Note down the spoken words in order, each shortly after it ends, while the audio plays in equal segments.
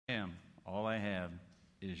have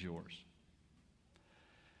is yours.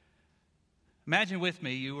 Imagine with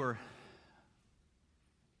me you were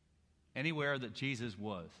anywhere that Jesus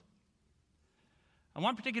was. On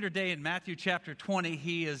one particular day in Matthew chapter 20,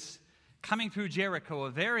 he is coming through Jericho,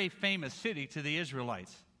 a very famous city to the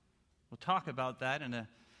Israelites. We'll talk about that in a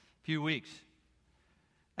few weeks.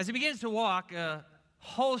 As he begins to walk, a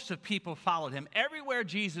host of people followed him. Everywhere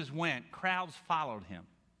Jesus went, crowds followed him.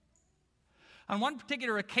 On one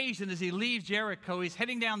particular occasion, as he leaves Jericho, he's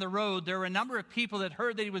heading down the road. There were a number of people that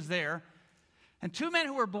heard that he was there. And two men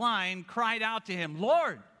who were blind cried out to him,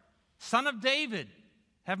 "Lord, Son of David,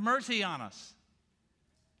 have mercy on us."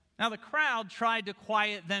 Now the crowd tried to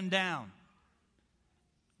quiet them down,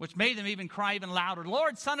 which made them even cry even louder,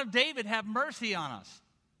 "Lord, Son of David, have mercy on us."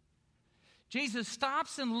 Jesus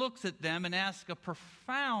stops and looks at them and asks a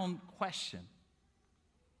profound question.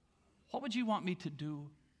 What would you want me to do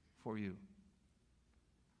for you?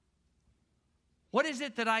 What is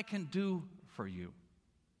it that I can do for you?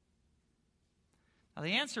 Now,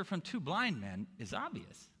 the answer from two blind men is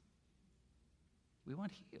obvious. We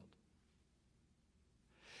want healed.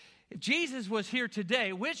 If Jesus was here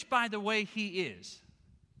today, which, by the way, he is,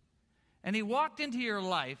 and he walked into your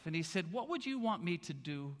life and he said, "What would you want me to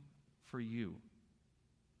do for you?"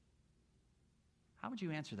 How would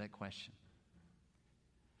you answer that question?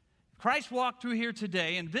 If Christ walked through here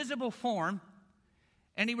today in visible form,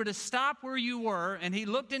 and he were to stop where you were, and he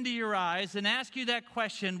looked into your eyes and asked you that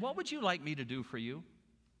question, "What would you like me to do for you?"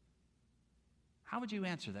 How would you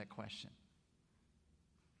answer that question?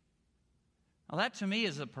 Now, that to me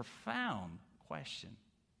is a profound question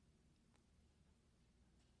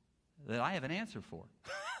that I have an answer for.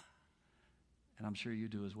 And I'm sure you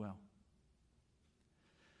do as well.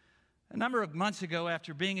 A number of months ago,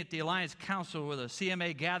 after being at the Alliance Council where the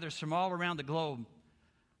CMA gathers from all around the globe,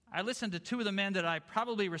 I listened to two of the men that I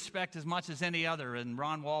probably respect as much as any other, and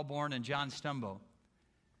Ron Walborn and John Stumbo.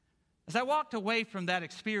 As I walked away from that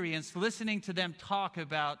experience, listening to them talk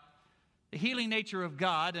about the healing nature of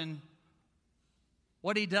God and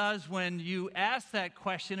what he does when you ask that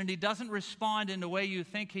question and he doesn't respond in the way you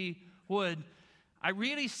think he would, I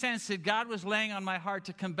really sensed that God was laying on my heart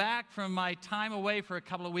to come back from my time away for a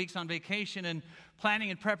couple of weeks on vacation and planning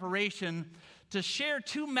and preparation to share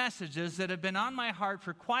two messages that have been on my heart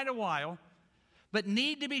for quite a while, but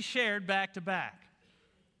need to be shared back to back.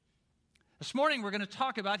 This morning, we're going to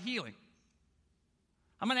talk about healing.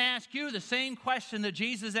 I'm going to ask you the same question that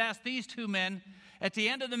Jesus asked these two men at the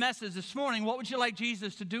end of the message this morning. What would you like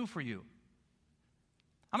Jesus to do for you?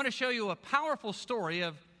 I'm going to show you a powerful story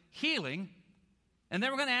of healing, and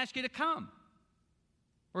then we're going to ask you to come.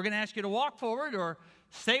 We're going to ask you to walk forward or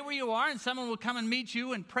stay where you are, and someone will come and meet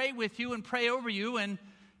you and pray with you and pray over you, and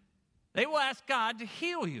they will ask God to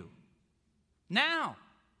heal you now,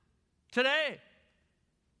 today.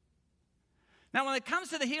 Now, when it comes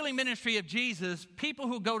to the healing ministry of Jesus, people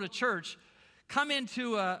who go to church come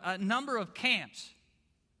into a number of camps.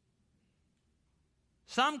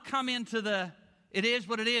 Some come into the "it is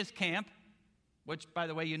what it is" camp, which, by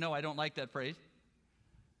the way, you know I don't like that phrase.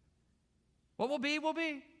 What will be, will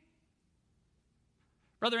be.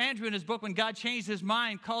 Brother Andrew, in his book, When God Changed His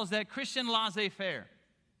Mind, calls that Christian laissez-faire.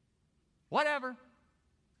 Whatever.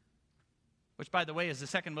 Which, by the way, is the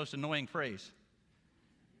second most annoying phrase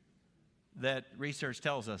that research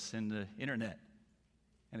tells us in the internet.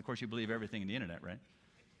 And, of course, you believe everything in the internet, right?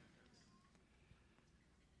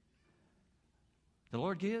 The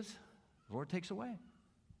Lord gives, the Lord takes away.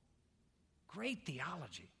 Great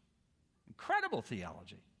theology. Incredible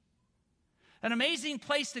theology. An amazing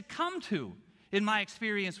place to come to in my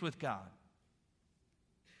experience with God.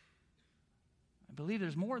 I believe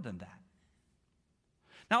there's more than that.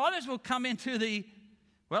 Now, others will come into the,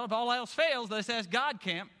 well, if all else fails, let's ask God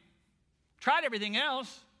camp. Tried everything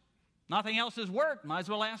else. Nothing else has worked. Might as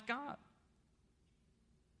well ask God.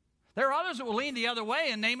 There are others that will lean the other way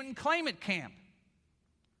and name it and claim it camp.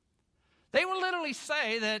 They will literally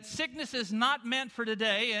say that sickness is not meant for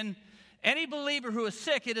today, and any believer who is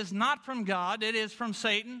sick, it is not from God, it is from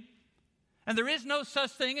Satan. And there is no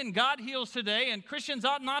such thing, and God heals today, and Christians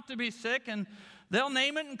ought not to be sick, and they'll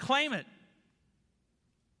name it and claim it.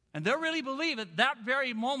 And they'll really believe at that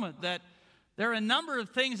very moment that there are a number of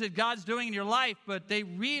things that God's doing in your life, but they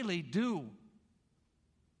really do.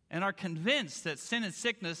 And are convinced that sin and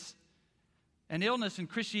sickness and illness and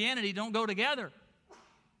Christianity don't go together.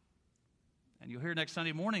 And you'll hear next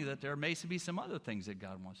Sunday morning that there may be some other things that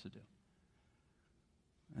God wants to do.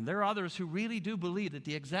 And there are others who really do believe that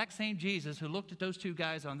the exact same Jesus who looked at those two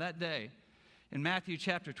guys on that day in Matthew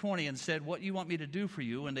chapter 20 and said, "What do you want me to do for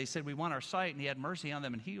you?" And they said, "We want our sight," and he had mercy on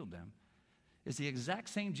them and healed them, is the exact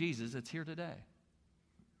same Jesus that's here today.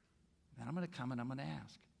 And I'm going to come and I'm going to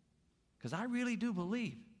ask. Because I really do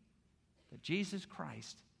believe that Jesus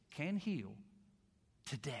Christ can heal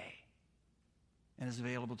today and is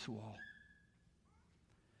available to all.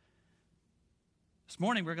 This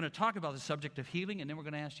morning we're going to talk about the subject of healing, and then we're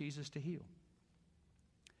going to ask Jesus to heal.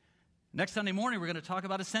 Next Sunday morning we're going to talk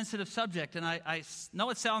about a sensitive subject, and I know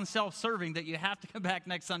it sounds self-serving that you have to come back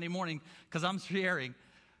next Sunday morning because I'm sharing,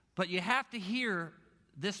 but you have to hear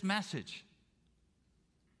this message.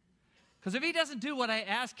 Because if he doesn't do what I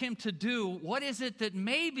ask him to do, what is it that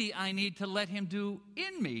maybe I need to let him do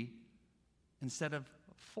in me instead of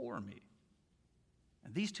for me?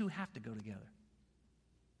 And these two have to go together.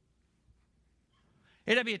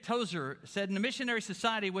 A.W. Tozer said, in the missionary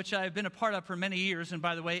society, which I've been a part of for many years, and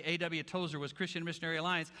by the way, A.W. Tozer was Christian Missionary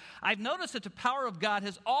Alliance, I've noticed that the power of God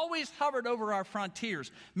has always hovered over our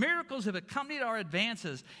frontiers. Miracles have accompanied our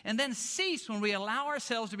advances and then cease when we allow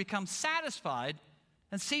ourselves to become satisfied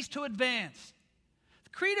and cease to advance. The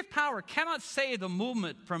creative power cannot save the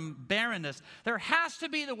movement from barrenness. There has to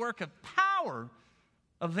be the work of power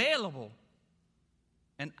available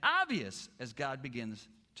and obvious as God begins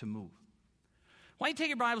to move. Why don't you take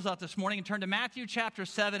your Bibles out this morning and turn to Matthew chapter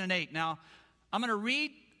 7 and 8. Now, I'm going to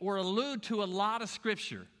read or allude to a lot of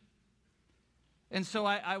Scripture. And so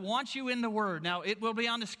I want you in the Word. Now, it will be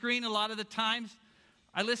on the screen a lot of the times.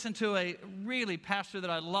 I listened to a really pastor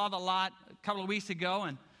that I love a lot a couple of weeks ago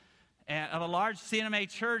and of a large CNMA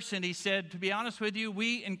church, and he said, to be honest with you,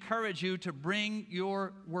 we encourage you to bring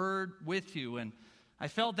your Word with you. And I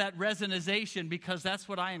felt that resonation because that's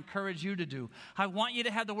what I encourage you to do. I want you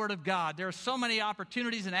to have the Word of God. There are so many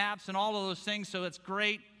opportunities and apps and all of those things, so it's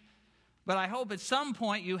great. But I hope at some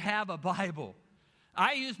point you have a Bible.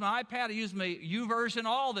 I use my iPad, I use my YouVersion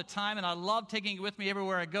all the time, and I love taking it with me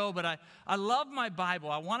everywhere I go. But I love my Bible.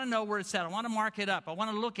 I want to know where it's at. I want to mark it up. I want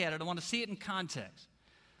to look at it. I want to see it in context.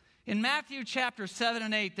 In Matthew chapter 7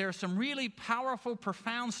 and 8, there are some really powerful,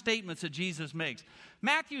 profound statements that Jesus makes.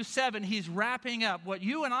 Matthew 7, he's wrapping up what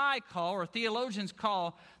you and I call, or theologians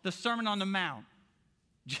call, the Sermon on the Mount.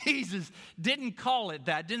 Jesus didn't call it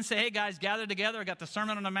that. Didn't say, hey guys, gather together. I got the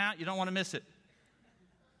Sermon on the Mount. You don't want to miss it.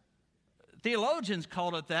 Theologians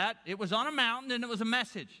called it that. It was on a mountain and it was a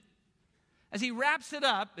message. As he wraps it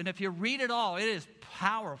up, and if you read it all, it is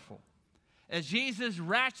powerful. As Jesus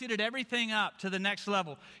ratcheted everything up to the next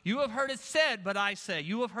level. You have heard it said, but I say.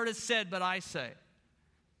 You have heard it said, but I say.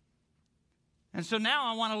 And so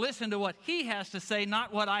now I want to listen to what he has to say,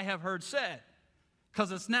 not what I have heard said.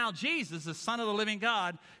 Because it's now Jesus, the Son of the living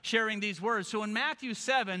God, sharing these words. So in Matthew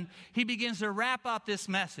 7, he begins to wrap up this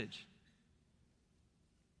message.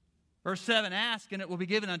 Verse 7, ask and it will be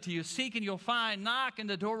given unto you. Seek and you'll find. Knock and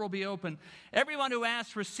the door will be open. Everyone who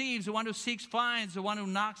asks receives. The one who seeks finds. The one who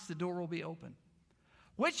knocks, the door will be open.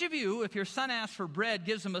 Which of you, if your son asks for bread,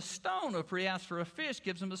 gives him a stone? Or if he asks for a fish,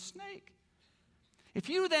 gives him a snake? If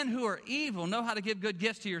you then who are evil know how to give good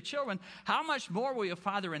gifts to your children, how much more will your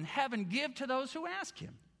Father in heaven give to those who ask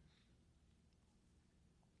him?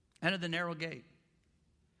 Enter the narrow gate.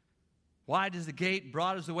 Wide is the gate,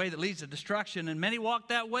 broad is the way that leads to destruction, and many walk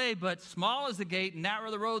that way, but small is the gate, and narrow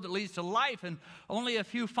the road that leads to life, and only a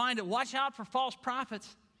few find it. Watch out for false prophets.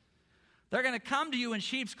 They're going to come to you in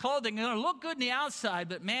sheep's clothing. They're going to look good on the outside,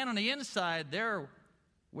 but man, on the inside, they're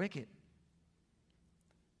wicked.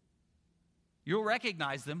 You'll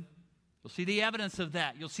recognize them. You'll see the evidence of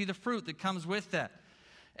that. You'll see the fruit that comes with that.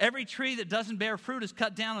 Every tree that doesn't bear fruit is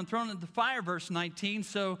cut down and thrown into the fire, verse 19.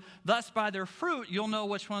 So thus by their fruit you'll know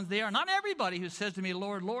which ones they are. Not everybody who says to me,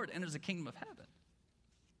 Lord, Lord, enters the kingdom of heaven.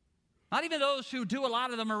 Not even those who do a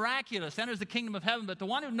lot of the miraculous enters the kingdom of heaven, but the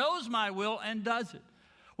one who knows my will and does it.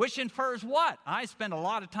 Which infers what? I spend a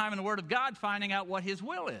lot of time in the Word of God finding out what his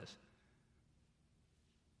will is.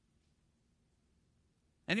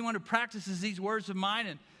 Anyone who practices these words of mine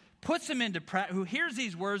and puts them into who hears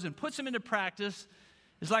these words and puts them into practice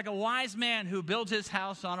is like a wise man who builds his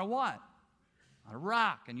house on a what? On a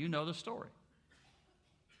rock, and you know the story.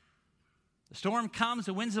 The storm comes,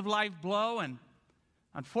 the winds of life blow, and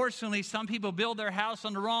unfortunately some people build their house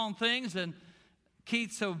on the wrong things, and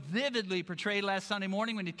Keith so vividly portrayed last Sunday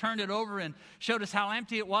morning when he turned it over and showed us how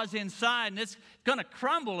empty it was inside. And it's going to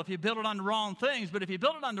crumble if you build it on the wrong things. But if you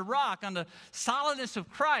build it on the rock, on the solidness of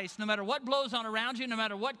Christ, no matter what blows on around you, no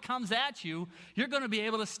matter what comes at you, you're going to be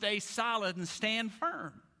able to stay solid and stand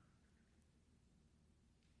firm.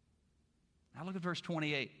 Now look at verse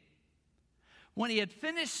 28. When he had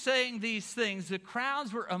finished saying these things, the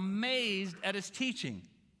crowds were amazed at his teaching,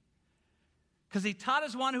 because he taught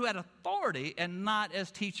as one who had authority and not as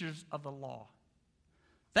teachers of the law.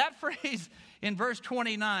 That phrase in verse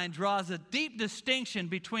 29 draws a deep distinction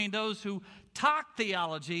between those who talk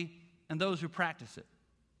theology and those who practice it.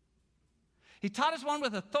 He taught us one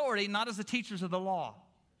with authority, not as the teachers of the law.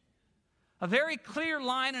 A very clear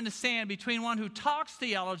line in the sand between one who talks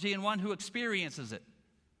theology and one who experiences it.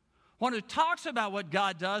 One who talks about what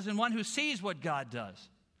God does and one who sees what God does.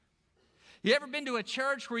 You ever been to a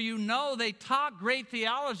church where you know they talk great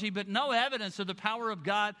theology but no evidence of the power of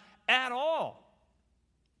God at all?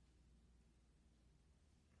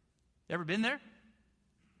 You ever been there?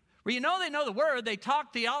 Where you know they know the Word, they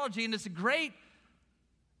talk theology, and it's a great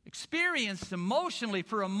experience emotionally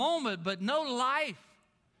for a moment, but no life.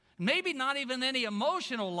 Maybe not even any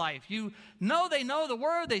emotional life. You know they know the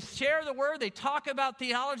Word, they share the Word, they talk about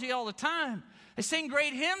theology all the time. They sing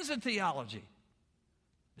great hymns of theology,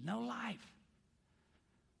 but no life.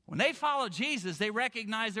 When they followed Jesus, they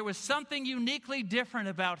recognized there was something uniquely different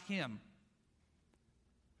about Him.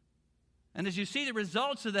 And as you see the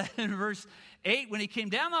results of that in verse 8, when He came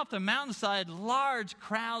down off the mountainside, large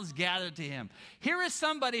crowds gathered to Him. Here is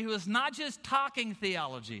somebody who is not just talking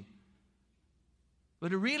theology,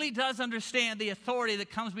 but who really does understand the authority that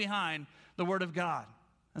comes behind the Word of God.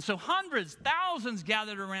 And so hundreds, thousands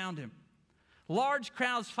gathered around Him. Large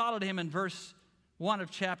crowds followed Him in verse 1 of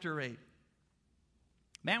chapter 8.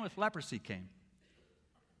 A man with leprosy came.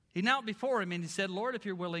 He knelt before Him and he said, Lord, if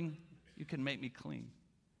you're willing, you can make me clean.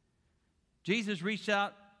 Jesus reached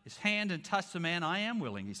out His hand and touched the man. I am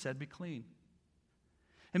willing, He said, be clean.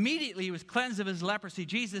 Immediately he was cleansed of his leprosy.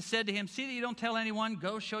 Jesus said to him, see that you don't tell anyone.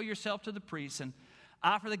 Go show yourself to the priests and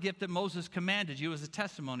offer the gift that Moses commanded you as a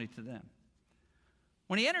testimony to them.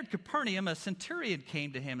 When he entered Capernaum, a centurion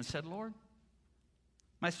came to him and said, Lord,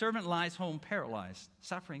 my servant lies home paralyzed,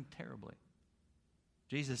 suffering terribly.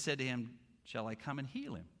 Jesus said to him, shall I come and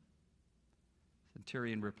heal him? The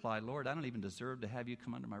centurion replied, Lord, I don't even deserve to have you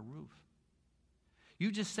come under my roof.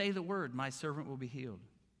 You just say the word, my servant will be healed.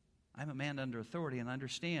 I'm a man under authority and I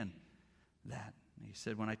understand that. And he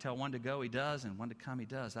said, when I tell one to go, he does, and one to come, he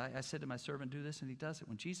does. I said to my servant, do this, and he does it.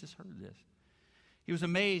 When Jesus heard this, he was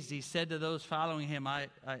amazed. He said to those following him, I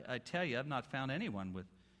tell you, I've not found anyone with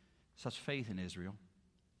such faith in Israel.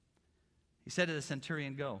 He said to the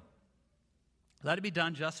centurion, go. Let it be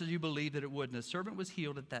done just as you believed that it would. And the servant was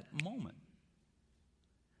healed at that moment.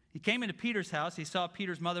 He came into Peter's house. He saw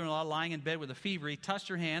Peter's mother-in-law lying in bed with a fever. He touched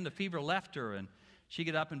her hand. The fever left her, and she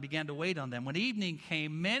got up and began to wait on them. When evening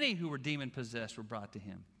came, many who were demon-possessed were brought to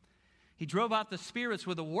him. He drove out the spirits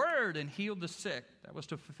with a word and healed the sick. That was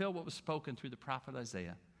to fulfill what was spoken through the prophet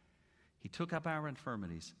Isaiah. He took up our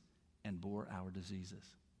infirmities and bore our diseases.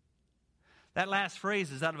 That last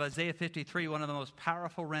phrase is out of Isaiah 53, one of the most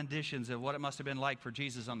powerful renditions of what it must have been like for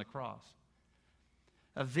Jesus on the cross.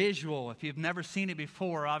 A visual, if you've never seen it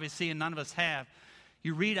before, obviously, and none of us have,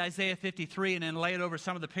 you read Isaiah 53 and then lay it over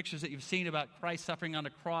some of the pictures that you've seen about Christ suffering on the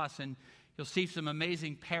cross, and you'll see some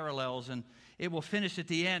amazing parallels. And it will finish at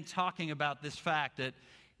the end talking about this fact that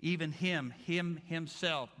even Him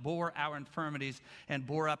Himself bore our infirmities and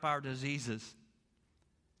bore up our diseases.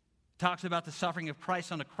 It talks about the suffering of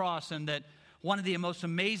Christ on the cross, and that one of the most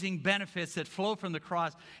amazing benefits that flow from the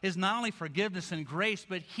cross is not only forgiveness and grace,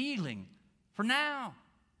 but healing for now.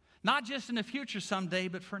 Not just in the future someday,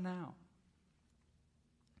 but for now.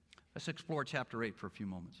 Let's explore chapter 8 for a few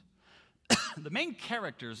moments. The main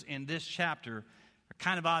characters in this chapter are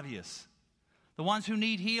kind of obvious. The ones who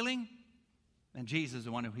need healing, and Jesus,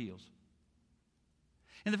 the one who heals.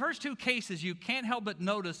 In the first two cases, you can't help but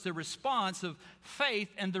notice the response of faith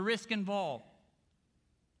and the risk involved.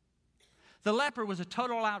 The leper was a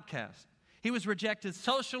total outcast. He was rejected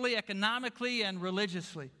socially, economically, and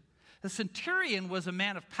religiously. The centurion was a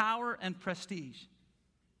man of power and prestige.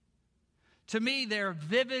 To me, they're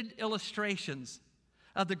vivid illustrations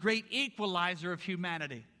of the great equalizer of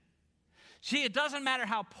humanity. See, it doesn't matter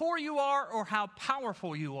how poor you are or how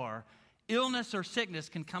powerful you are, illness or sickness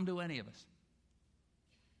can come to any of us.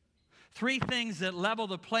 Three things that level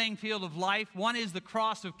the playing field of life. One is the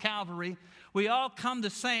cross of Calvary. We all come the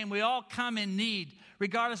same. We all come in need.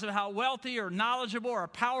 Regardless of how wealthy or knowledgeable or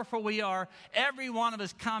powerful we are, every one of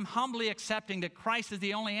us come humbly accepting that Christ is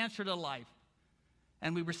the only answer to life.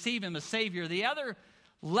 And we receive Him as Savior. The other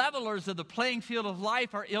levelers of the playing field of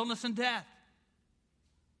life are illness and death.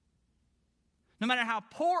 No matter how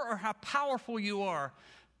poor or how powerful you are,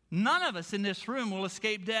 none of us in this room will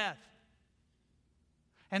escape death.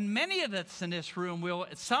 And many of us in this room will,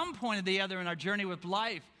 at some point or the other in our journey with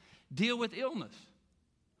life, deal with illness.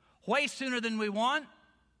 Way sooner than we want,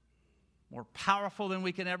 more powerful than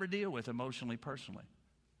we can ever deal with emotionally, personally.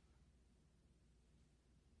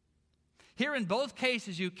 Here in both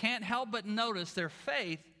cases, you can't help but notice their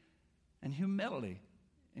faith and humility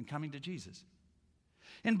in coming to Jesus.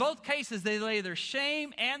 In both cases, they lay their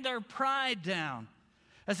shame and their pride down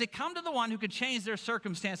as they come to the one who could change their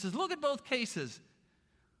circumstances. Look at both cases.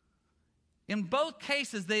 In both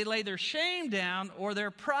cases, they lay their shame down or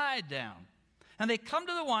their pride down. And they come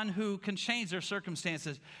to the one who can change their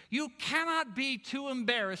circumstances. You cannot be too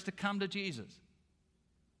embarrassed to come to Jesus.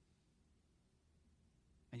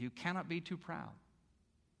 And you cannot be too proud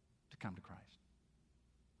to come to Christ.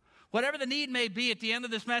 Whatever the need may be at the end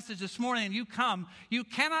of this message this morning, and you come, you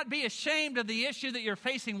cannot be ashamed of the issue that you're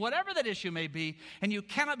facing, whatever that issue may be, and you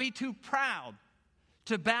cannot be too proud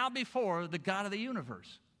to bow before the God of the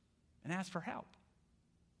universe and ask for help.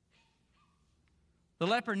 The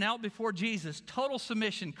leper knelt before Jesus, total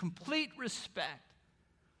submission, complete respect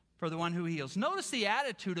for the one who heals. Notice the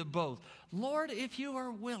attitude of both. Lord, if you are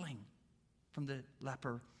willing, from the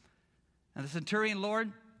leper. And the centurion,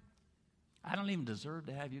 Lord, I don't even deserve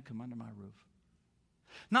to have you come under my roof.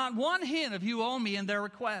 Not one hint of you owe me in their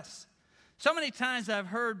requests. So many times I've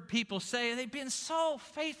heard people say they've been so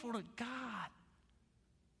faithful to God.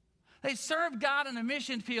 They served God in a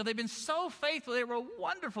mission field. They've been so faithful. They were a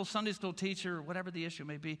wonderful Sunday school teacher, or whatever the issue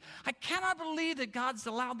may be. I cannot believe that God's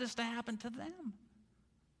allowed this to happen to them.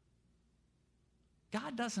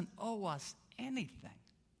 God doesn't owe us anything.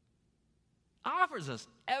 Offers us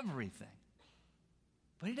everything.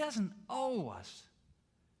 But he doesn't owe us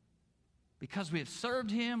because we have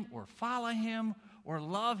served him or follow him or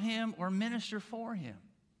love him or minister for him.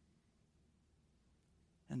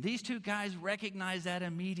 And these two guys recognize that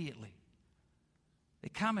immediately. They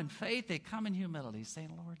come in faith, they come in humility,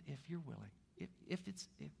 saying, Lord, if you're willing,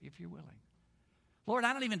 if you're willing. Lord,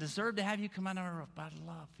 I don't even deserve to have you come under my roof, but I'd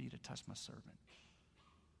love for you to touch my servant.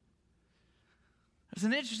 There's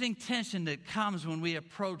an interesting tension that comes when we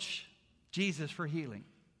approach Jesus for healing.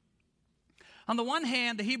 On the one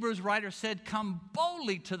hand, the Hebrews writer said, come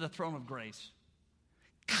boldly to the throne of grace,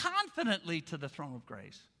 confidently to the throne of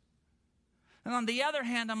grace. And on the other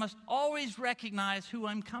hand, I must always recognize who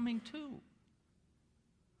I'm coming to.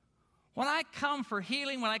 When I come for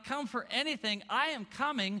healing, when I come for anything, I am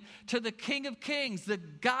coming to the King of Kings, the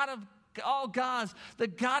God of all gods, the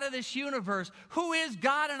God of this universe, who is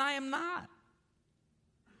God and I am not.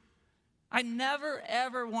 I never,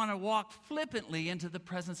 ever want to walk flippantly into the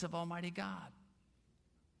presence of Almighty God.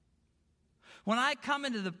 When I come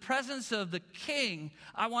into the presence of the King,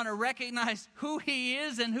 I want to recognize who he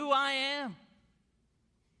is and who I am.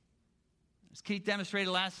 As Keith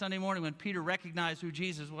demonstrated last Sunday morning, when Peter recognized who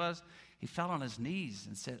Jesus was, he fell on his knees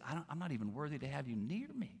and said, I'm not even worthy to have you near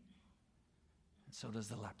me. And so does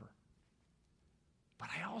the leper. But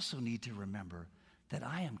I also need to remember that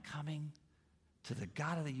I am coming to the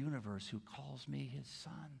God of the universe who calls me his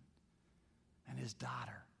son and his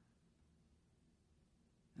daughter.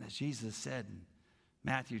 And as Jesus said in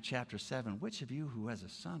Matthew chapter 7, which of you who has a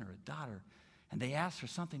son or a daughter and they ask for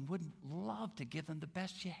something wouldn't love to give them the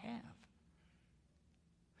best you have?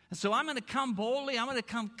 And so I'm going to come boldly, I'm going to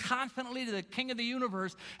come confidently to the King of the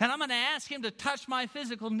universe, and I'm going to ask him to touch my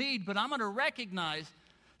physical need, but I'm going to recognize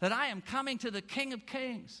that I am coming to the King of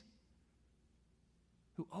Kings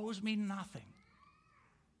who owes me nothing.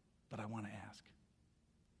 But I want to ask.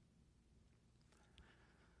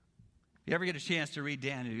 If you ever get a chance to read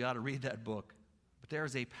Daniel, you ought to read that book. But there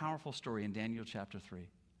is a powerful story in Daniel chapter 3.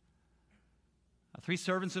 Three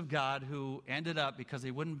servants of God who ended up, because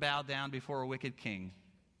they wouldn't bow down before a wicked king,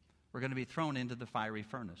 were going to be thrown into the fiery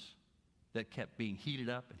furnace that kept being heated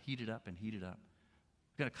up and heated up and heated up.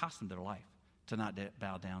 It was going to cost them their life to not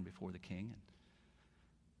bow down before the king. And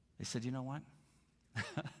they said, you know what?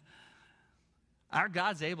 Our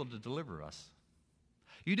God's able to deliver us.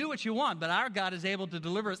 You do what you want, but our God is able to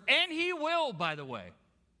deliver us. And he will, by the way.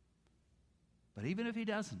 But even if he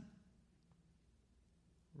doesn't,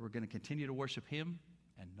 we're going to continue to worship him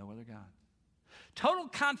and no other God. Total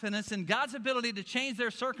confidence in God's ability to change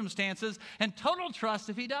their circumstances and total trust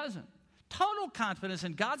if he doesn't. Total confidence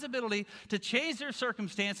in God's ability to change their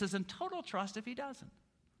circumstances and total trust if he doesn't.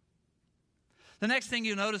 The next thing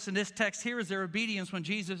you notice in this text here is their obedience when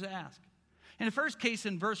Jesus asked. In the first case,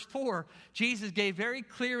 in verse 4, Jesus gave very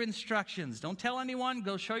clear instructions. Don't tell anyone.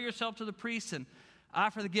 Go show yourself to the priests and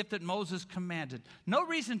offer the gift that Moses commanded. No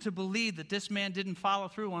reason to believe that this man didn't follow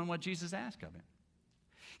through on what Jesus asked of him.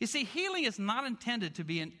 You see, healing is not intended to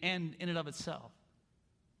be an end in and of itself.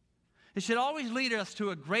 It should always lead us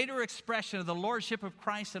to a greater expression of the lordship of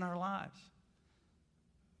Christ in our lives.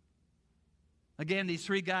 Again, these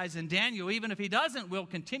three guys in Daniel, even if he doesn't, will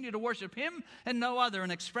continue to worship him and no other, an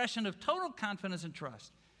expression of total confidence and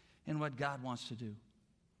trust in what God wants to do.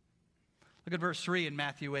 Look at verse 3 in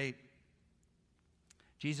Matthew 8.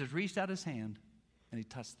 Jesus reached out his hand and he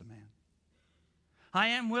touched the man. I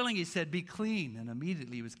am willing, he said, be clean. And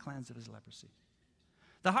immediately he was cleansed of his leprosy.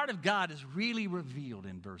 The heart of God is really revealed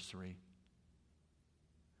in verse 3.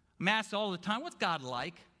 I'm asked all the time, what's God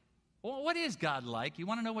like? Well, what is God like? You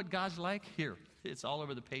want to know what God's like? Here, it's all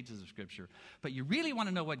over the pages of Scripture. But you really want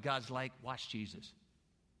to know what God's like? Watch Jesus.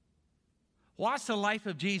 Watch the life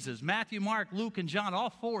of Jesus. Matthew, Mark, Luke, and John,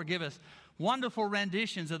 all four give us wonderful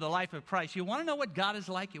renditions of the life of Christ. You want to know what God is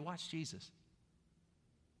like? You watch Jesus.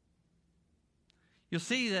 You'll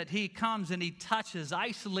see that he comes and he touches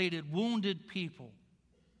isolated, wounded people.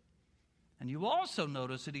 And you also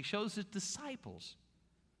notice that he shows his disciples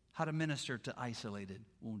how to minister to isolated,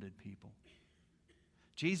 wounded people.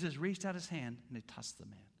 Jesus reached out his hand and he touched the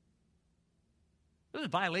man. It was a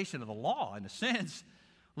violation of the law in a sense.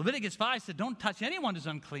 Leviticus 5 said, don't touch anyone who's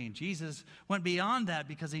unclean. Jesus went beyond that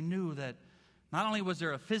because he knew that not only was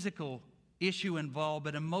there a physical issue involved,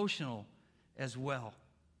 but emotional as well.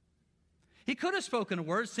 He could have spoken a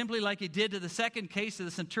word simply like he did to the second case of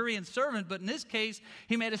the centurion's servant, but in this case,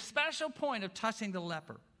 he made a special point of touching the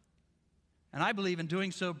leper. And I believe in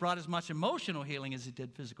doing so brought as much emotional healing as it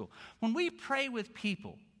did physical. When we pray with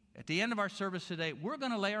people at the end of our service today, we're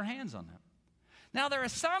going to lay our hands on them. Now, there are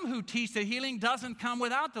some who teach that healing doesn't come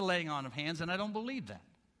without the laying on of hands, and I don't believe that.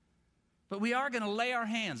 But we are going to lay our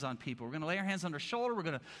hands on people. We're going to lay our hands on their shoulder. We're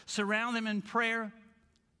going to surround them in prayer.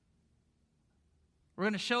 We're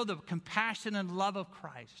going to show the compassion and love of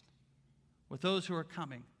Christ with those who are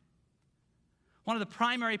coming. One of the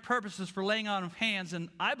primary purposes for laying on of hands, and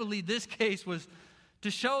I believe this case was to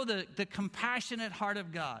show the compassionate heart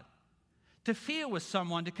of God, to feel with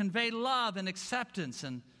someone, to convey love and acceptance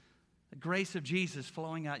and the grace of Jesus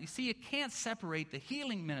flowing out. You see, you can't separate the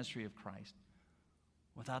healing ministry of Christ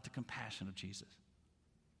without the compassion of Jesus.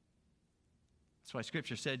 That's why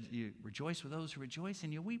Scripture said you rejoice with those who rejoice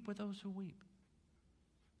and you weep with those who weep.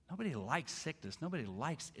 Nobody likes sickness. Nobody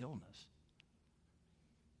likes illness.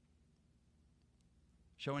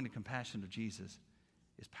 Showing the compassion of Jesus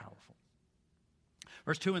is powerful.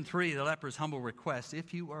 Verse 2 and 3, the leper's humble request,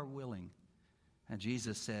 if you are willing. And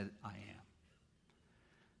Jesus said, I am.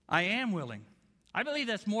 I am willing. I believe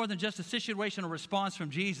that's more than just a situational response from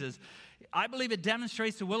Jesus. I believe it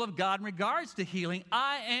demonstrates the will of God in regards to healing.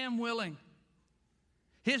 I am willing.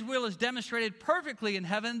 His will is demonstrated perfectly in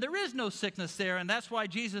heaven. There is no sickness there, and that's why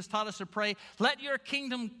Jesus taught us to pray, let your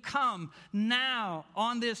kingdom come now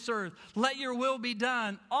on this earth. Let your will be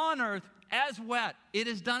done on earth as what? It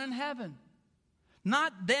is done in heaven.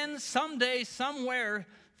 Not then, someday, somewhere,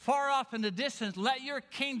 far off in the distance. Let your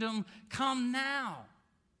kingdom come now.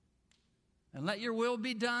 And let your will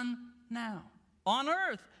be done now. On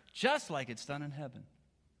earth, just like it's done in heaven.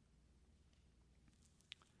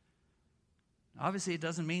 Obviously, it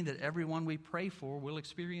doesn't mean that everyone we pray for will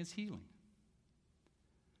experience healing.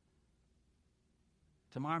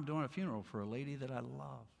 Tomorrow I'm doing a funeral for a lady that I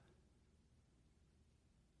love.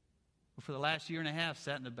 Who for the last year and a half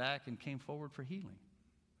sat in the back and came forward for healing.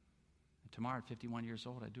 And tomorrow at 51 years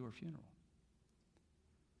old, I do her funeral.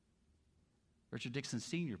 Richard Dixon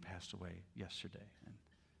Sr. passed away yesterday, and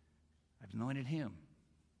I've anointed him.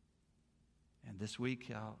 And this week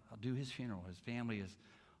I'll do his funeral. His family is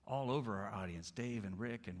all over our audience, Dave and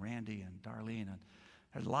Rick and Randy and Darlene. And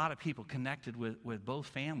there's a lot of people connected with both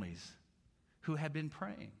families who have been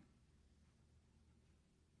praying.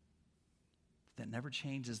 That never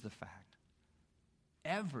changes the fact,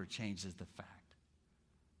 ever changes the fact,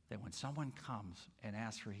 that when someone comes and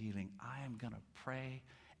asks for healing, I am going to pray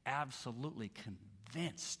absolutely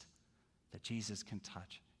convinced that Jesus can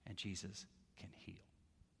touch and Jesus can heal.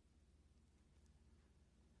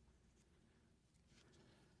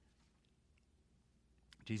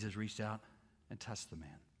 Jesus reached out and touched the man.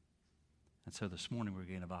 And so this morning we're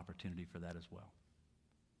going to have opportunity for that as well.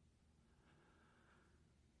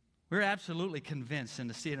 We're absolutely convinced in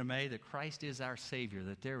the CNMA that Christ is our Savior,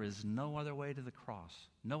 that there is no other way to the cross,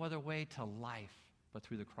 no other way to life but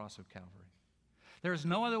through the cross of Calvary. There is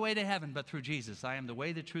no other way to heaven but through Jesus. I am the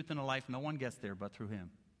way, the truth, and the life. No one gets there but through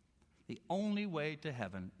him. The only way to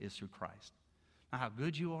heaven is through Christ. Not how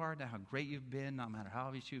good you are, not how great you've been, no matter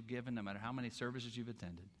how much you've given, no matter how many services you've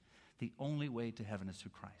attended. The only way to heaven is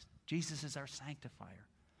through Christ. Jesus is our sanctifier,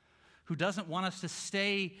 who doesn't want us to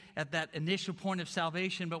stay at that initial point of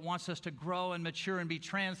salvation, but wants us to grow and mature and be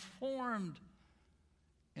transformed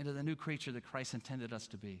into the new creature that Christ intended us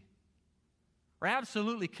to be. We're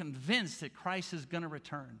absolutely convinced that Christ is going to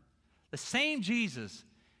return. The same Jesus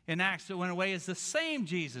in Acts that went away is the same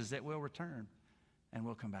Jesus that will return and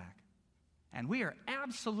will come back. And we are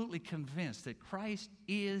absolutely convinced that Christ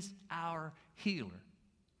is our healer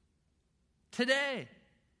today,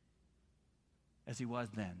 as he was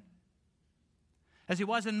then. As he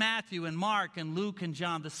was in Matthew and Mark and Luke and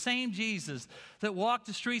John, the same Jesus that walked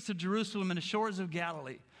the streets of Jerusalem and the shores of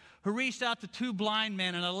Galilee, who reached out to 2 blind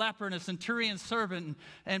men and a leper and a centurion's servant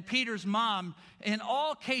and Peter's mom. In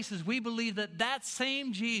all cases, we believe that that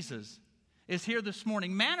same Jesus is here this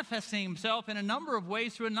morning, manifesting himself in a number of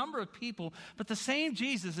ways through a number of people, but the same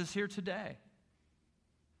Jesus is here today.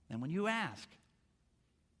 And when you ask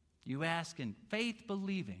in faith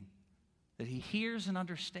believing that he hears and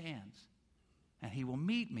understands, and he will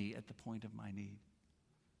meet me at the point of my need.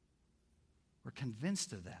 We're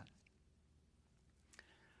convinced of that.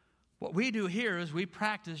 What we do here is we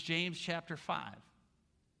practice James chapter 5.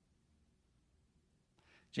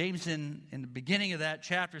 James, in the beginning of that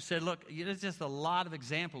chapter, said, look, there's just a lot of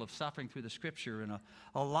example of suffering through the Scripture and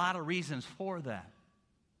a lot of reasons for that.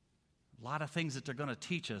 A lot of things that they're going to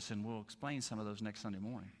teach us, and we'll explain some of those next Sunday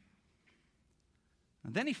morning.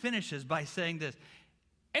 And then he finishes by saying this,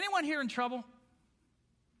 anyone here in trouble?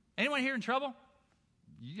 Anyone here in trouble?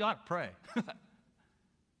 You ought to pray. That's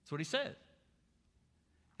what he said.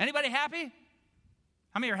 Anybody happy?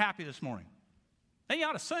 How many are happy this morning? Then you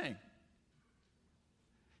ought to sing.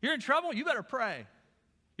 You're in trouble? You better pray.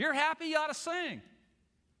 You're happy? You ought to sing.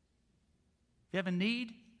 If you have a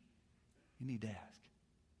need, you need to ask.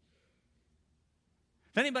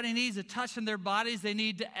 If anybody needs a touch in their bodies, they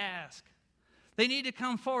need to ask. They need to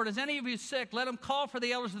come forward. Is any of you sick? Let them call for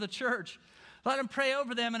the elders of the church. Let them pray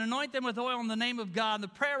over them and anoint them with oil in the name of God. And the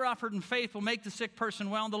prayer offered in faith will make the sick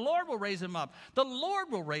person well, and the Lord will raise him up. The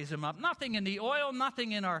Lord will raise him up. Nothing in the oil,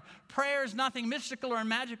 nothing in our prayers, nothing mystical or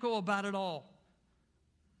magical about it all.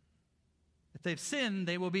 If they've sinned,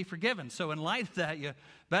 they will be forgiven. So in light of that, you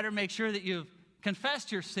better make sure that you've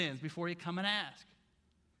confessed your sins before you come and ask.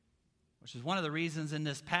 Which is one of the reasons in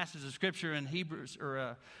this passage of Scripture in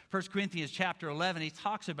 1 Corinthians chapter 11, he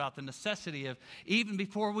talks about the necessity of, even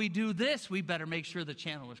before we do this, we better make sure the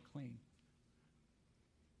channel is clean.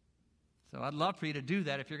 So I'd love for you to do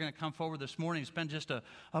that. If you're going to come forward this morning, spend just a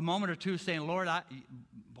moment or two saying, Lord, I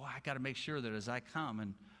got to make sure that as I come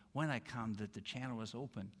and when I come, that the channel is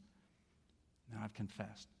open. Now I've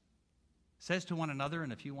confessed. It says to one another,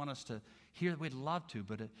 and if you want us to hear, we'd love to,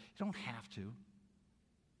 but you don't have to.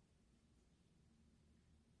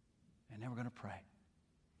 And then we're going to pray.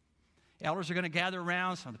 Elders are going to gather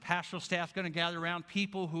around. Some of the pastoral staff is going to gather around.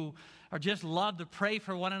 People who are just love to pray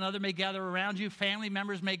for one another may gather around you. Family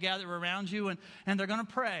members may gather around you, and they're going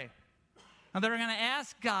to pray. And they're going to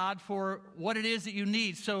ask God for what it is that you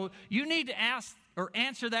need. So you need to ask or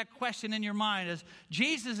answer that question in your mind as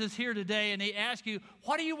Jesus is here today, and he asks you,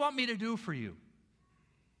 what do you want me to do for you?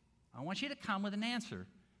 I want you to come with an answer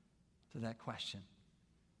to that question.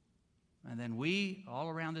 And then we, all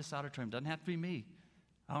around this auditorium, doesn't have to be me.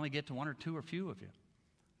 I only get to one or two or few of you.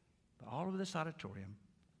 But all over this auditorium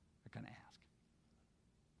are going to ask.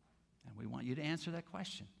 And we want you to answer that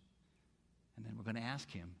question. And then we're going to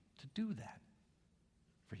ask him to do that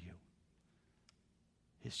for you,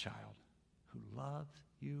 his child, who loves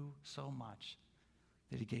you so much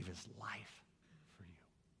that he gave his life for you.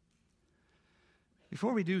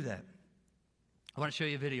 Before we do that, I want to show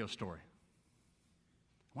you a video story.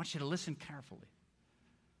 I want you to listen carefully.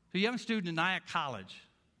 A young student in Nyack College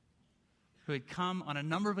who had come on a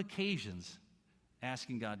number of occasions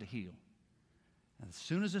asking God to heal. And as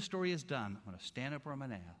soon as the story is done, I'm going to stand up where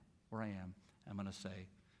I am. I'm going to say,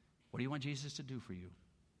 what do you want Jesus to do for you?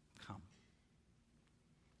 Come.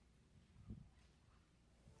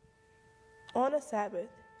 On a Sabbath,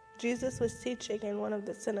 Jesus was teaching in one of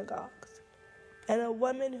the synagogues, and a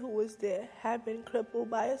woman who was there had been crippled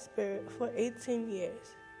by a spirit for 18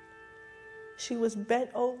 years. She was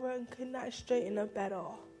bent over and could not straighten up at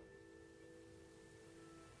all.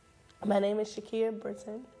 My name is Shakia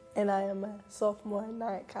Britton, and I am a sophomore in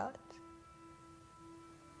Nyack College.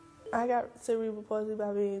 I got cerebral palsy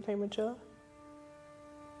by being premature.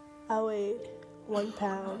 I weighed 1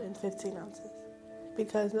 pound and 15 ounces.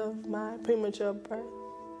 Because of my premature birth,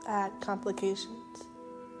 I had complications.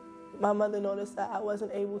 My mother noticed that I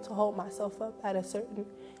wasn't able to hold myself up at a certain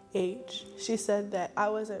age. She said that I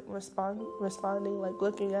wasn't responding, like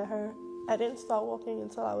looking at her. I didn't start walking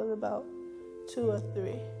until I was about 2 or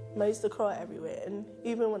 3. I used to crawl everywhere, and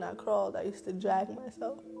even when I crawled, I used to drag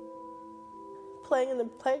myself. Playing in the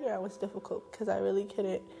playground was difficult because I really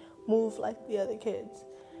couldn't move like the other kids.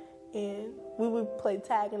 And we would play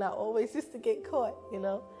tag, and I always used to get caught,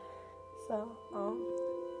 So,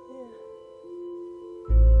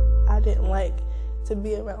 yeah. I didn't like to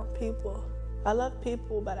be around people I love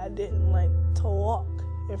people, but I didn't like to walk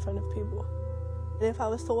in front of people. And if I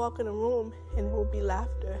was to walk in a room and it would be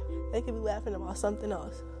laughter, they could be laughing about something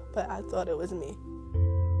else, but I thought it was me.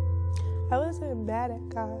 I wasn't mad at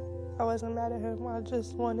God. I wasn't mad at him. I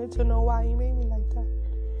just wanted to know why he made me like that.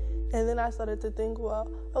 And then I started to think, well,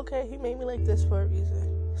 okay, he made me like this for a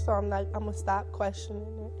reason. So I'm gonna stop questioning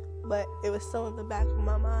it. But it was still in the back of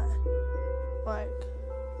my mind. Like,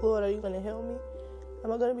 Lord, are you gonna heal me?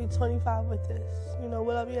 Am I gonna be 25 with this?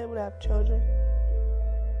 Will I be able to have children?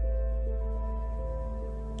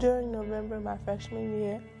 During November, my freshman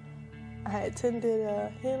year, I attended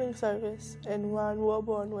a healing service, and Ron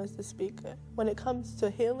Walborn was the speaker. When it comes to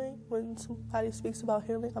healing, when somebody speaks about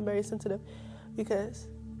healing, I'm very sensitive because,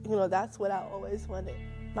 that's what I always wanted.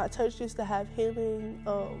 My church used to have healing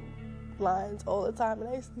lines all the time, and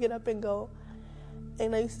I used to get up and go,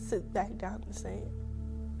 and I used to sit back down and sing.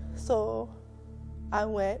 So I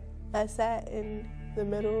went. I sat in the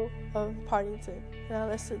middle of Partington, and I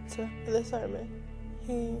listened to the sermon.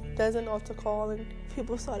 He does an altar call, and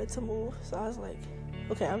people started to move. So I was like,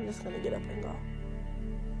 okay, I'm just going to get up and go.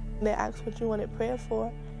 They asked what you wanted prayer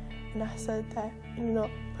for, and I said that,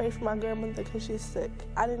 pray for my grandmother because she's sick.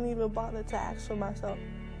 I didn't even bother to ask for myself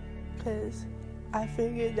because I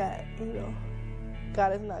figured that,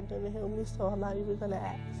 God is not going to heal me, so I'm not even going to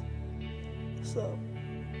ask. So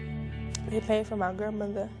they prayed for my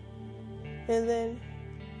grandmother, and then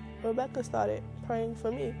Rebecca started praying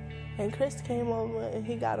for me. And Chris came over and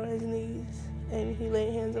he got on his knees and he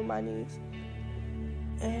laid hands on my knees.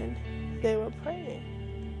 And they were praying.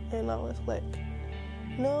 And I was like,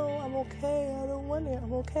 no, I'm okay. I don't want it.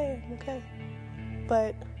 I'm okay.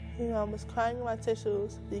 But, I was crying my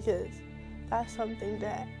tissues because that's something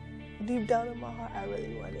that deep down in my heart I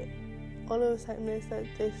really wanted. All of a sudden they said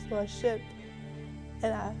they saw a shift.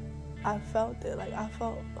 And I felt it. Like I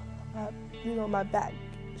felt my back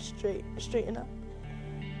straighten up.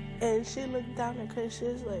 And she looked down at Chris. She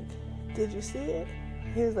was like, did you see it?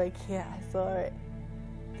 He was like, yeah, I saw it.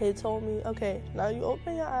 They told me, okay, now you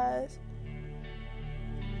open your eyes.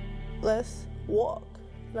 Let's walk.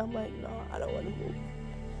 And I'm like, no, I don't want to move.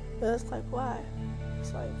 And it's like, why?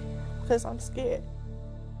 It's like, because I'm scared.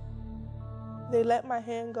 They let my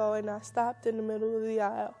hand go, and I stopped in the middle of the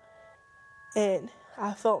aisle. And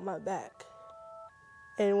I felt my back.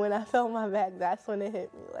 And when I felt my back, that's when it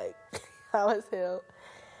hit me. Like, I was healed.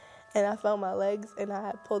 And I felt my legs, and I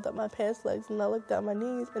had pulled up my pants legs, and I looked at my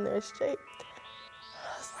knees, and they're straight.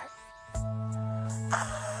 I was like,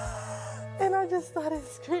 ah! And I just started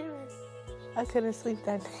screaming. I couldn't sleep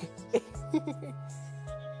that night.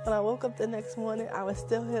 When I woke up the next morning, I was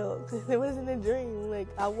still healed. It wasn't a dream. Like,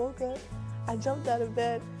 I woke up, I jumped out of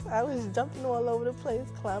bed. I was jumping all over the place,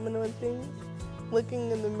 climbing on things, looking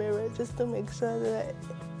in the mirror just to make sure that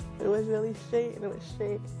it was really straight, and it was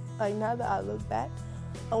straight. Like, now that I look back,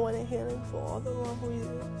 I wanted healing for all the wrong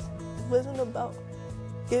reasons. It wasn't about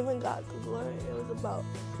giving God the glory. It was about,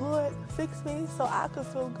 Lord, fix me so I could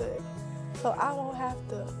feel good, so I won't have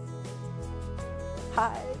to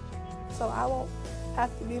hide, so I won't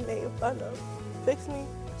have to be made fun of. Fix me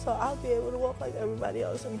so I'll be able to walk like everybody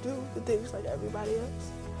else and do the things like everybody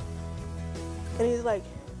else. And he's like,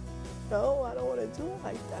 no, I don't want to do it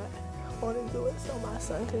like that. I want to do it so my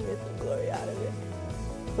son can get the glory out of it.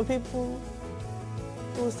 For people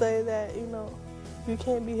who say that, you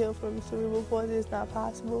can't be healed from cerebral palsy, it's not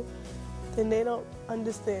possible, then they don't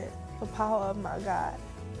understand the power of my God.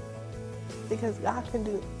 Because God can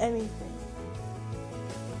do anything.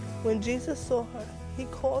 When Jesus saw her, he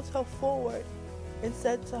called her forward and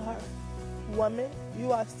said to her, woman,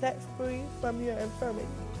 you are set free from your infirmity.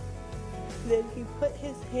 Then he put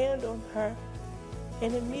his hand on her,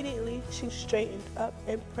 and immediately she straightened up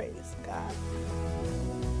and praised God.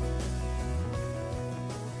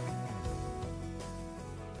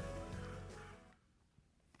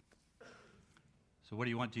 So what do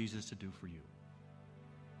you want Jesus to do for you?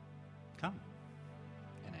 Come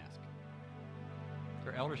and ask.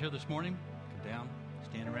 There are elders here this morning. Come down,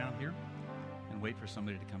 stand around here, and wait for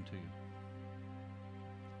somebody to come to you.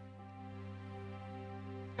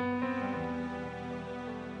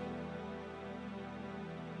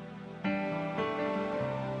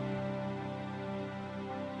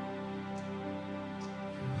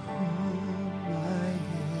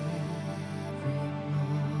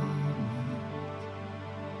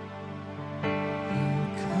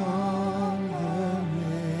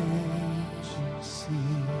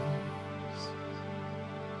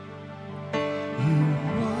 You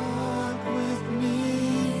are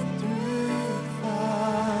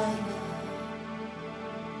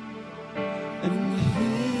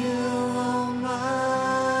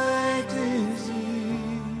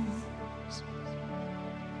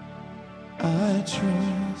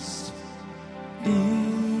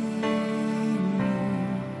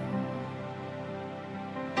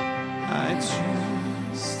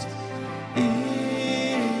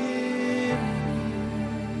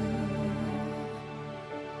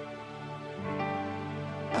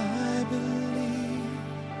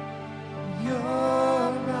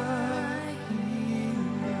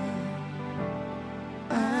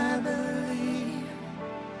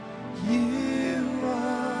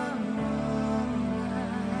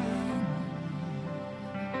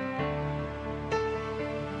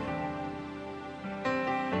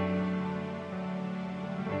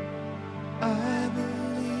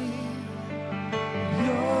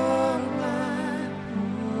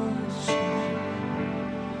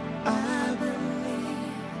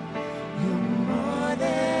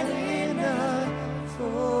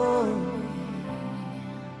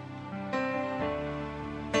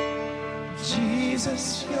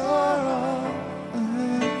Jesus, you're all I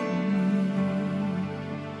need.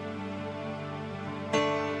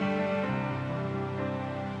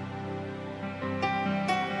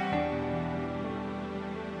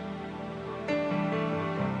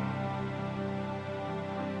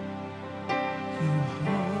 You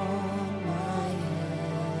hold my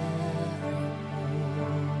every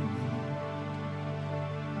moment.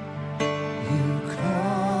 You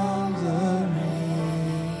calm the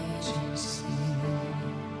raging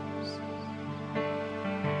seas.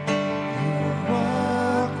 You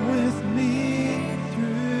walk with me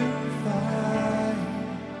through fire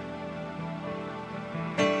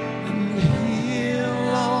and heal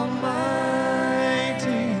all my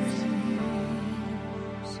disease.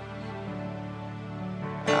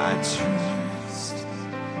 I trust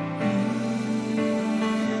in you.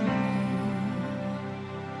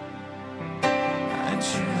 I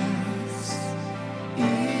trust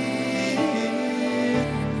in you.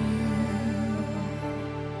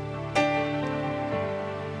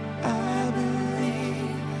 I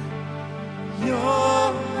believe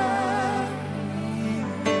you're my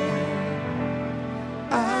healer.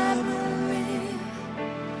 I believe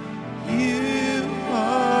you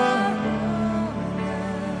are all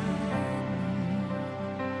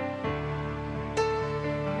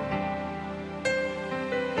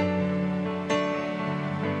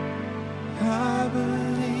I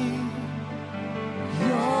believe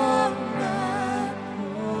you're my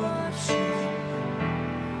portion.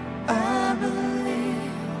 I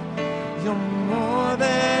believe you're more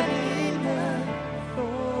than enough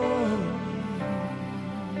for me.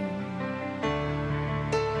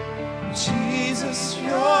 Jesus,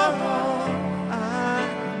 you're all I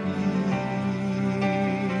need.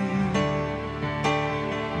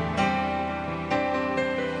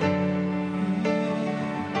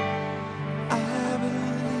 I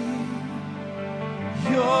believe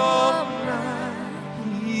you're my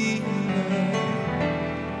healer.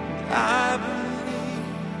 I believe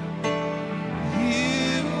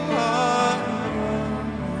you are all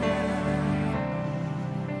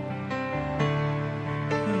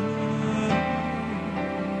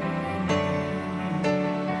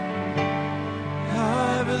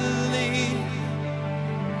I believe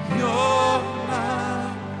you're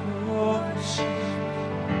my portion.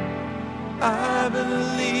 I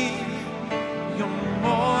believe you're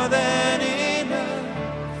more than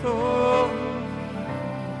enough for me.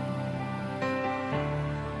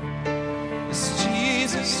 Yes,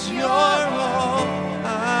 Jesus, you're all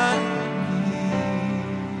I need.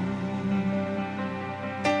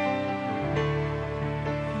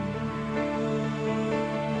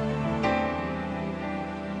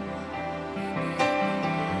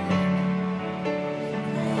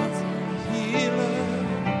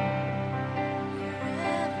 Healer,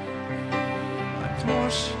 my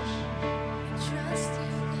portion.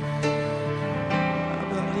 I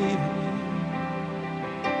believe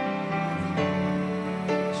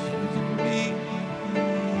that you can be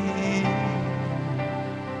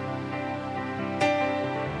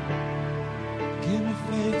give me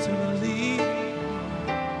faith to believe,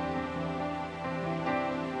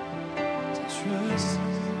 to trust.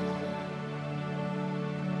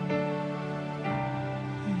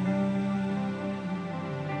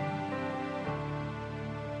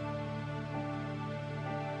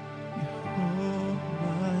 You hold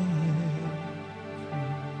my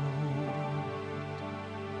every moment.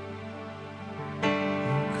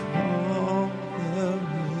 You calm the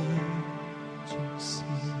raging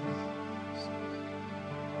seas.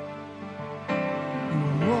 You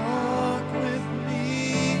walk with me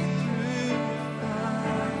through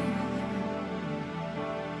fire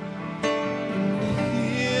and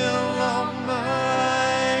heal all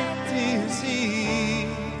my disease.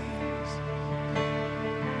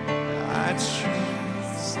 I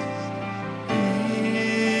trust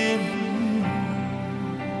in you.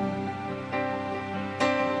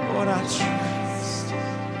 Lord, I trust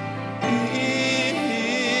in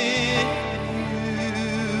you.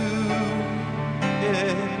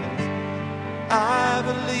 Yes, I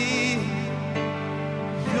believe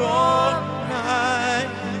you're my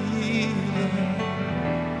healer.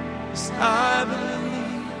 Yes, I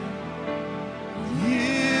believe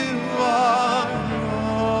you are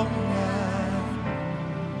all right.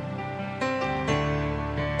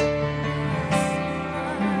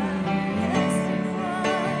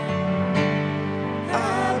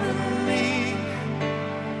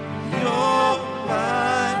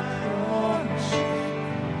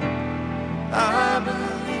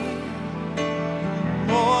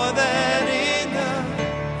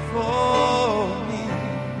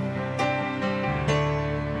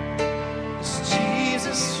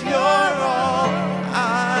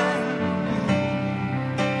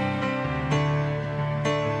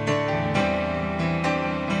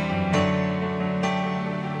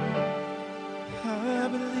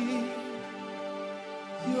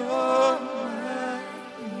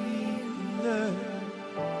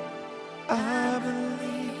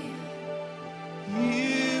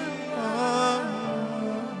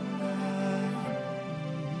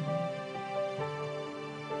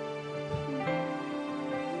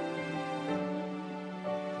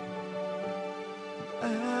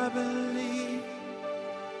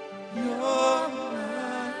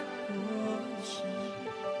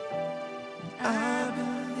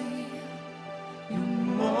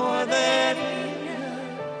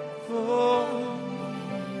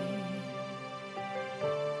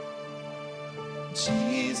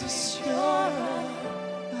 Jesus, you're all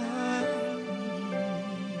I need.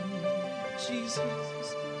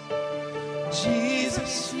 Jesus,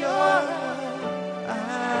 Jesus, you're all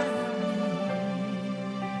I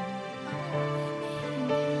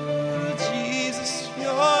need. Jesus,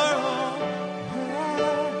 you're all I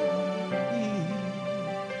need.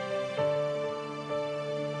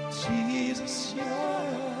 Jesus, you're all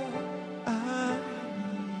I need.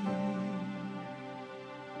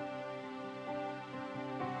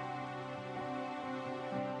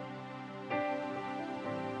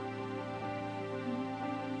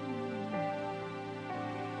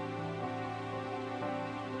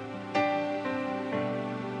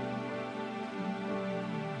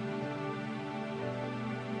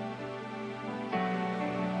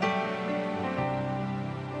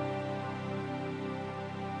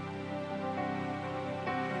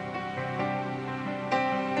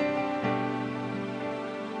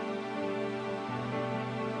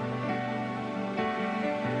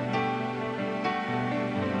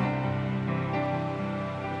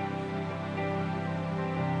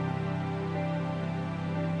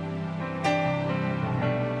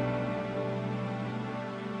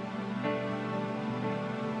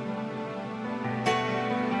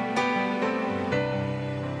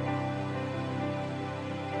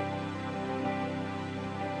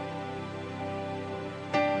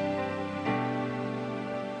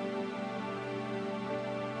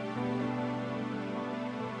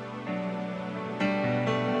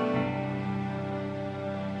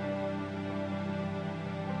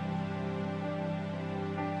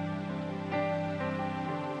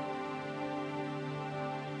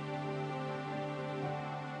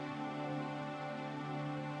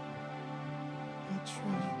 I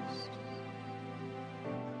trust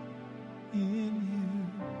in you.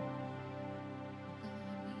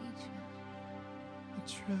 I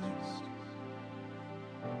trust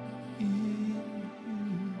in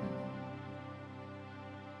you.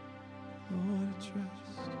 Lord, I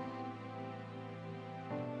trust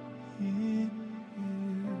in you.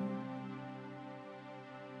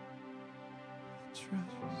 I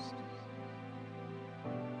trust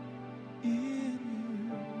in you.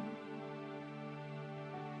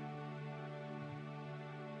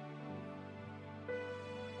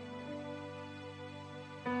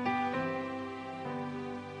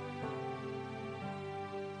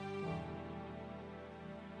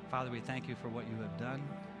 Father, we thank you for what you have done,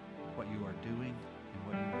 what you are doing, and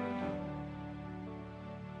what you will do.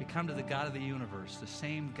 We come to the God of the universe, the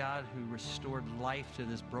same God who restored life to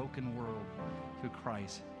this broken world through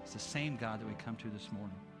Christ. It's the same God that we come to this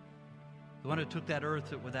morning. The one who took that earth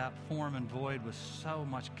that without form and void was so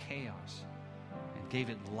much chaos and gave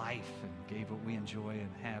it life and gave what we enjoy and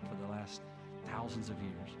have for the last thousands of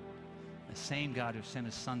years. The same God who sent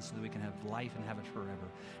his son so that we can have life and have it forever.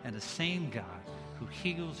 And the same God who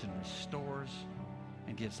heals and restores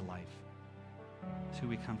and gives life. That's who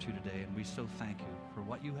we come to today, and we so thank you for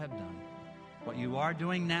what you have done, what you are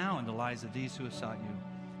doing now in the lives of these who have sought you,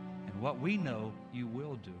 and what we know you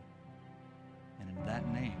will do. And in that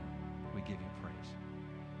name, we give you praise.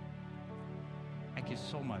 Thank you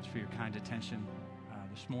so much for your kind attention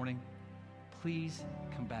this morning. Please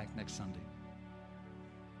come back next Sunday.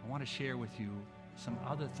 I want to share with you some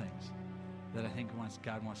other things that I think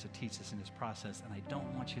God wants to teach us in this process, and I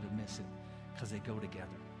don't want you to miss it because they go together.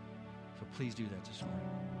 So please do that this morning.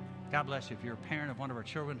 God bless you. If you're a parent of one of our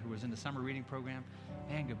children who was in the summer reading program,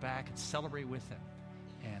 and go back and celebrate with them.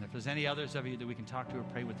 And if there's any others of you that we can talk to or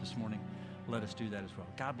pray with this morning, let us do that as well.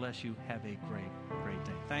 God bless you. Have a great, great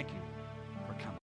day. Thank you for coming.